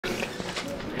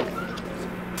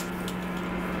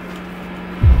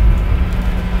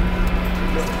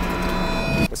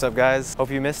What's up, guys?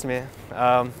 Hope you missed me.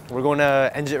 We're going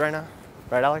to NJIT right now,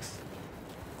 right, Alex?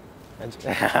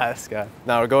 This guy.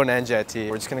 No, we're going to NJIT.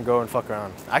 We're just gonna go and fuck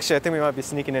around. Actually, I think we might be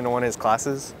sneaking into one of his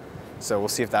classes, so we'll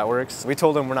see if that works. We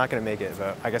told him we're not gonna make it,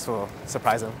 but I guess we'll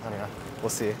surprise him. I don't know. We'll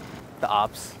see. The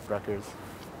ops, Rutgers.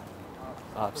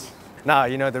 Ops. Nah,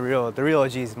 you know the real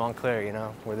OGs, Montclair. You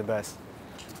know, we're the best.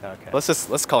 Okay.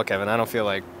 Let's call Kevin. I don't feel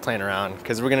like playing around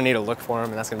because we're gonna need to look for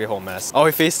him, and that's gonna be a whole mess. Oh,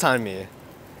 he FaceTimed me.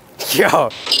 Yo.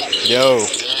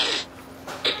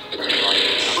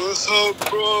 What's up,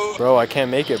 bro? Bro, I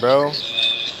can't make it, bro. I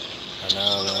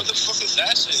know, bro. What the fuck is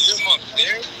that shit? You're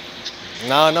Montclair?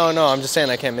 No. I'm just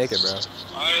saying I can't make it, bro.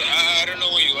 I don't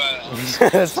know where you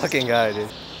at. This fucking guy, dude.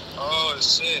 Oh,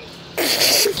 shit.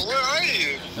 Where are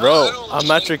you? Bro,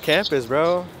 I'm at your campus,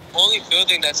 bro. Only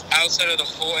building that's outside of the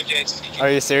whole NJIT.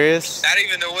 Are you serious? I don't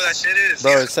even know where that shit is.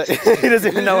 Bro, he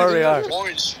doesn't even know where we are.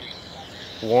 Orange Street.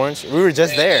 Warren Street? We were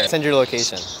just there. Send your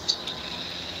location. What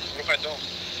if I don't?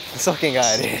 This fucking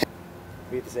guy, dude. What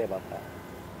do you have to say about that?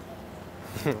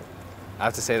 I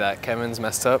have to say that Kevin's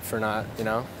messed up for not, you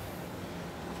know?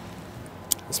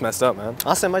 It's messed up, man.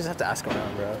 Honestly, I might just have to ask him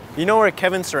around, bro. You know where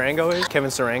Kevin Sarango is? Kevin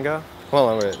Sarango?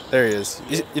 Hold on, wait. There he is.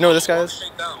 You know who this guy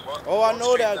is? Oh, I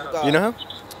know that guy. You know him?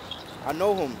 I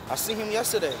know him. I seen him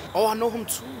yesterday. Oh, I know him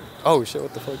too. Oh, shit,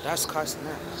 what the fuck? That's Carson.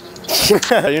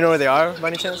 You know where they are, by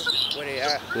any chance? Where they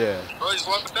at? Yeah. Bro, just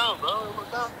walk down, bro.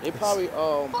 Walk down. They probably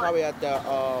at the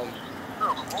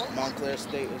Montclair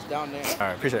State. It's down there. All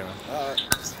right, appreciate it, man.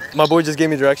 My boy just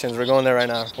gave me directions. We're going there right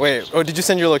now. Wait, oh, did you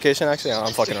send your location, actually?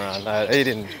 I'm fucking around. He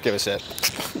didn't give a shit.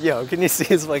 Yo, can you see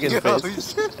his fucking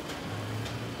face?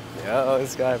 Yo,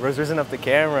 this guy, bro's raising up the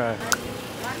camera.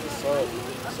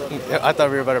 I thought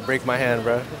we were about to break my hand,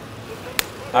 bro.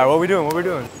 All right, what we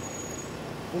doing?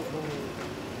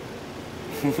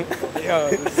 Yo,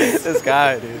 this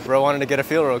guy, dude. Bro wanted to get a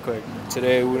feel real quick.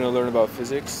 Today we're gonna learn about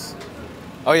physics.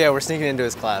 Oh yeah, we're sneaking into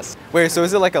his class. Wait, so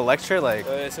is it like a lecture? Like?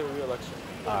 It's a real lecture.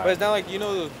 Right. But it's not like, you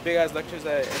know, those big ass lectures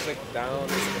that it's like down,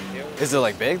 it's like a hill. Is it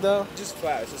like big though? Just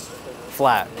flat. It's just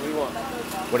flat. What do you want?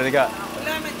 What do they got?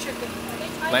 Lemon chicken.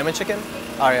 Lemon chicken?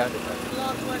 Oh yeah.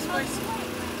 Large or spicy?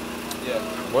 Yeah.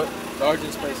 What? Large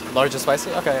and spicy. Large and spicy?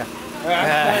 Okay,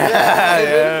 yeah.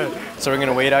 Yeah. So we're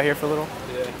gonna wait out here for a little?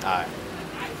 Yeah. Alright.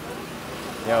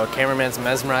 Yo, cameraman's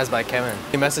mesmerized by Kevin.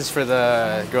 Any message for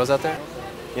the girls out there?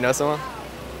 You know someone?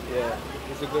 Yeah.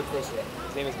 He's a good person.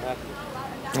 His name is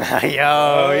Matthew.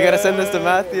 Yo, you gotta send this to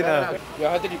Matthew now. Yo,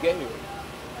 how did you get here?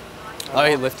 Oh,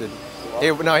 he lifted.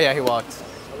 He walked.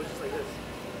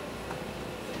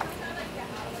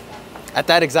 At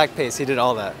that exact pace, he did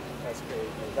all that. That's crazy.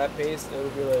 That pace, it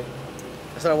would be like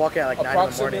I started walking at like 9 in the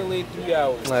morning. approximately 3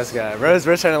 hours. Nice guy. Bro's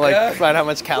trying to like find how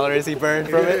much calories he burned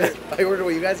from it. I ordered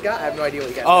what you guys got. I have no idea what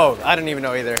you guys Oh, I didn't even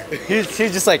know either. He was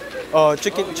just like, oh,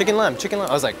 chicken lamb.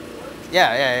 I was like,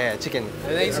 yeah, chicken.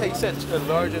 And then he said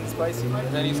large and spicy.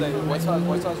 And then he's like, white sauce.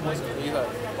 And he's like,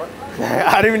 what?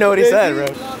 I don't even know what he said, bro.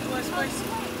 Large or spicy?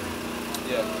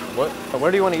 Yeah. What?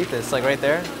 Where do you want to eat this? Like right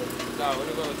there? Nah, we're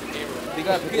gonna go to the game room. They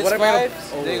got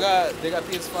PS5s. They got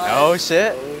PS5s. Oh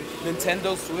shit.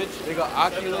 Nintendo Switch. They got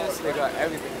Oculus. They got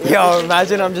everything. Yo,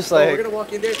 imagine I'm just like. we're gonna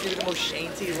walk in there. It's gonna be the most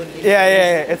Shane T.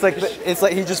 Yeah. It's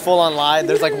like he just full on lied.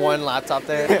 There's like one laptop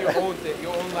there. Your own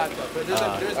laptop. But there's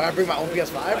I bring my own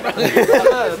PS5, bro.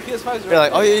 the PS5s. You're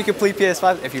like, oh yeah, you can play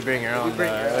PS5 if you bring your own.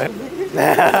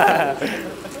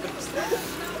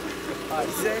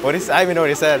 What he said? I don't even know what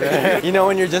he said. You know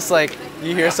when you're just like,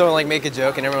 you hear someone like make a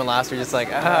joke and everyone laughs, you're just like,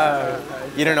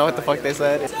 you don't know what the fuck they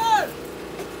said.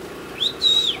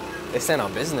 They stand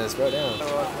on business, bro. Damn.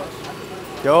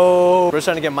 Yo, bro's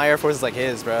trying to get my Air Forces like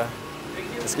his, bro.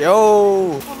 Let's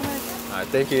go. All right,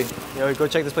 thank you. Yo, go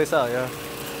check this place out, yo.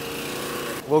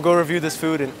 We'll go review this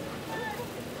food and.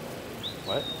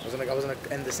 What? I was gonna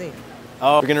end the scene.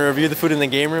 Oh, we're gonna review the food in the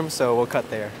game room, so we'll cut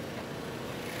there.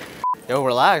 Yo,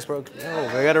 relax, bro. Yo,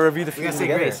 we gotta review the food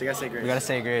together. We gotta say grace. We gotta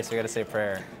say grace. We gotta say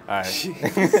prayer. All right.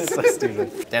 So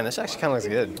stupid. Damn, this actually kind of looks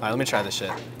good. All right, let me try this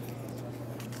shit.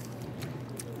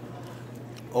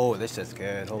 Oh, this shit's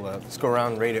good. Hold up. Let's go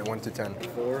around and rate it 1 to 10.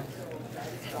 4.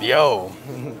 Yo.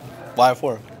 Why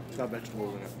 4? It's got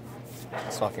vegetables in it.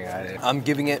 This fucking guy, dude. I'm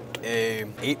giving it a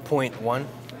 8.1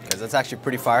 because that's actually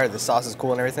pretty fire. The sauce is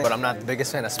cool and everything, but I'm not the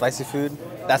biggest fan of spicy food.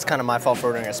 That's kind of my fault for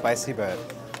ordering it spicy, but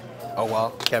oh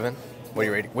well. Kevin, what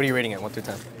are you rating it 1 through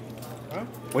 10? Huh?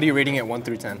 What are you rating it 1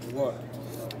 through 10? What?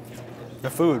 The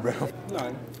food, bro.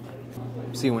 9.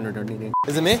 See you when you're done eating.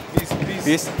 Is it me? Peace.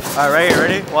 Peace. All right, right here,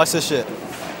 ready? Watch this shit.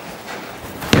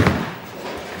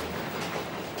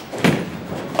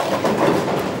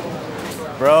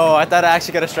 Bro, I thought I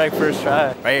actually got a strike first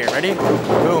try. Right here, ready?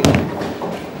 Boom.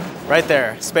 Right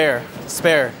there. Spare.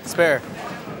 Spare. Spare.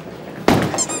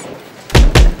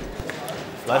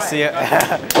 Let's see it.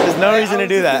 There's no reason to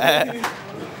do that.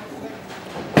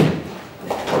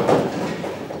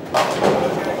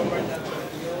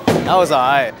 That was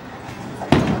alright.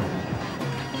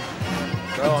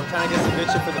 Bro, I'm trying to get some good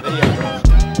shit for the video, bro.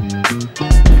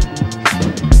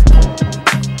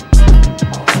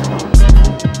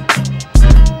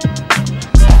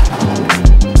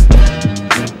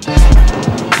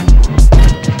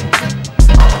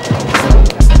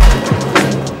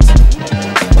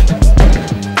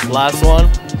 Last one.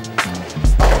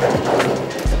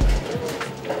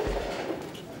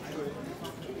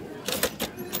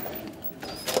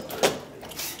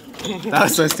 That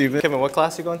was so stupid. Kevin, what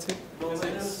class are you going to?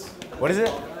 Physics. What is it?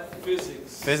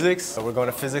 Physics. Physics? So we're going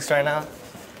to physics right now.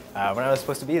 We're not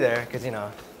supposed to be there because, you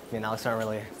know, me and Alex aren't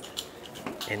really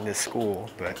in this school,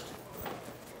 but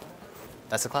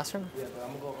that's a classroom? Yeah, but I'm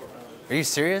gonna go over around. Are you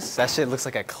serious? That shit looks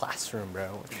like a classroom, bro.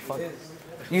 What the fuck? It is.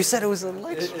 You said it was a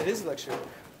lecture. It is a lecture.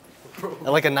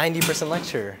 Like a 90%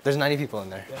 lecture. There's 90 people in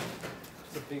there. Yeah.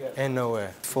 It's a big ass. And no way.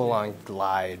 Full on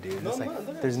lie, dude. No, It's no, like, look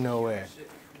at there's that. no way.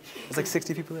 There's like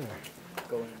 60 people in there.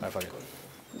 Go in. Alright, fuck it.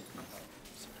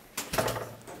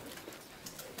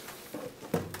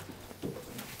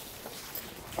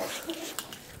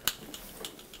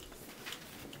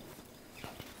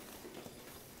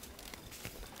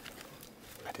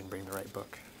 I didn't bring the right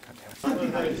book.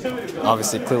 Goddamn.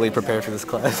 Obviously, clearly prepared for this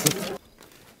class.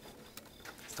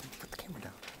 Stop, put the camera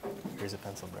down. Here's a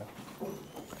pencil, bro.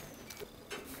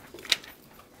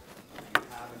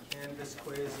 Have a Canvas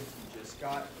quiz if you just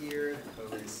got here. The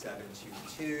code is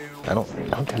 722. I don't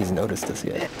think he's noticed this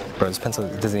yet. Bro, this pencil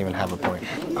doesn't even have a point.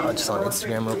 Just on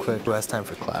Instagram real quick. Who has time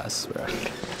for class, bro?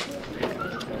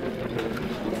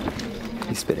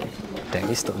 He's spitting. Damn,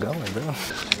 he's still going, bro.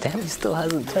 Damn, he still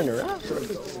hasn't turned around.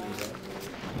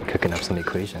 Cooking up some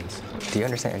equations. Do you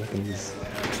understand anything he's...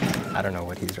 I don't know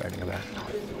what he's writing about.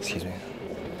 Excuse me.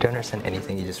 Do you understand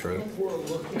anything he just wrote?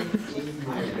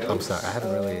 I'm sorry,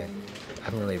 I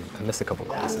missed a couple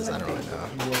classes, I don't really know.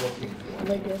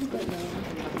 Like yes, but no.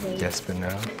 Yes, but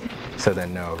no. So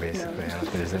then no, basically. I don't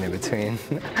think there's any between.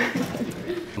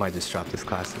 Might just drop this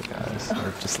class, guys,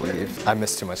 or just leave. I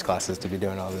missed too much classes to be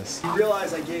doing all this. You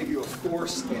realize I gave you a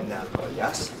course in that book,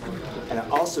 yes? And I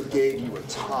also gave you a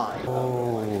time.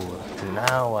 Oh,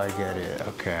 now I get it.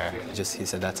 Okay. He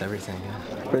said that's everything. Yeah.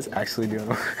 But it's actually doing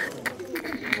work.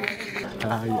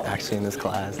 You're actually in this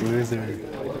class, loser.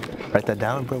 Write that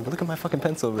down, bro. Look at my fucking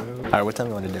pencil, bro. All right, what time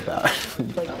do you want to dip out?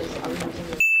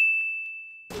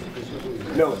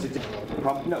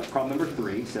 No, problem number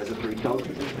 3 says a 3 code.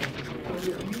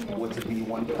 What's a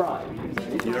B1 prime?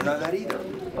 You don't know that either.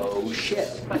 Oh shit.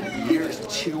 Here's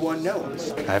 2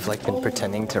 unknowns. I've like been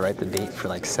pretending to write the date for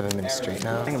like 7 minutes straight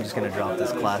now. I think I'm just gonna drop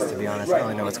this class, to be honest. I don't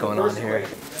really know what's going on here.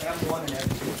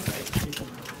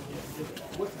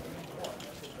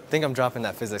 I think I'm dropping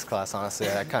that physics class, honestly.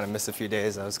 I kind of missed a few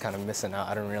days. I was kind of missing out.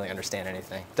 I don't really understand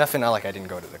anything. Definitely not like I didn't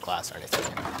go to the class or anything.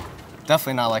 You know?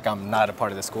 Definitely not like I'm not a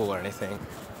part of the school or anything.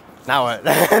 Now what?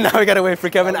 Now we gotta wait for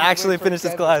Kevin to actually finish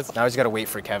this class. Now we just gotta wait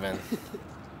for Kevin.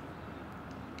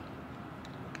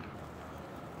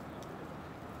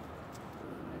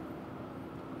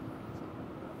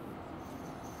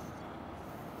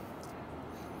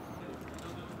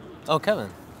 Oh, Kevin,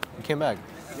 you came back.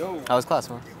 Yo. How was class,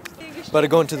 man? About to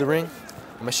go into the ring.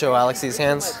 I'm gonna show Alex these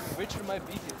hands. Richard might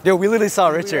be here. Yo, we literally saw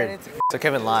Richard. So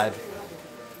Kevin lied.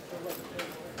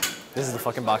 This is the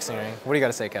fucking boxing ring. What do you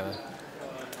gotta say, Kevin?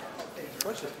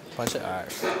 Punch it. Punch it? All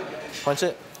right. Punch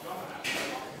it.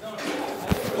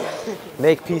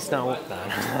 Make peace now. All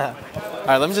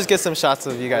right, let me just get some shots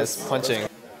of you guys punching.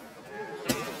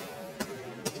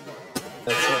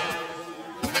 That's it.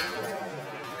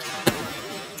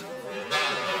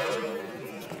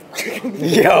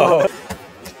 Yo.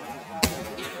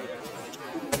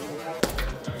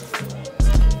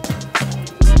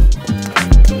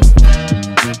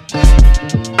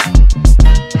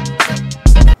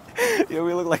 Yo,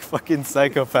 we look like fucking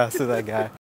psychopaths to that guy.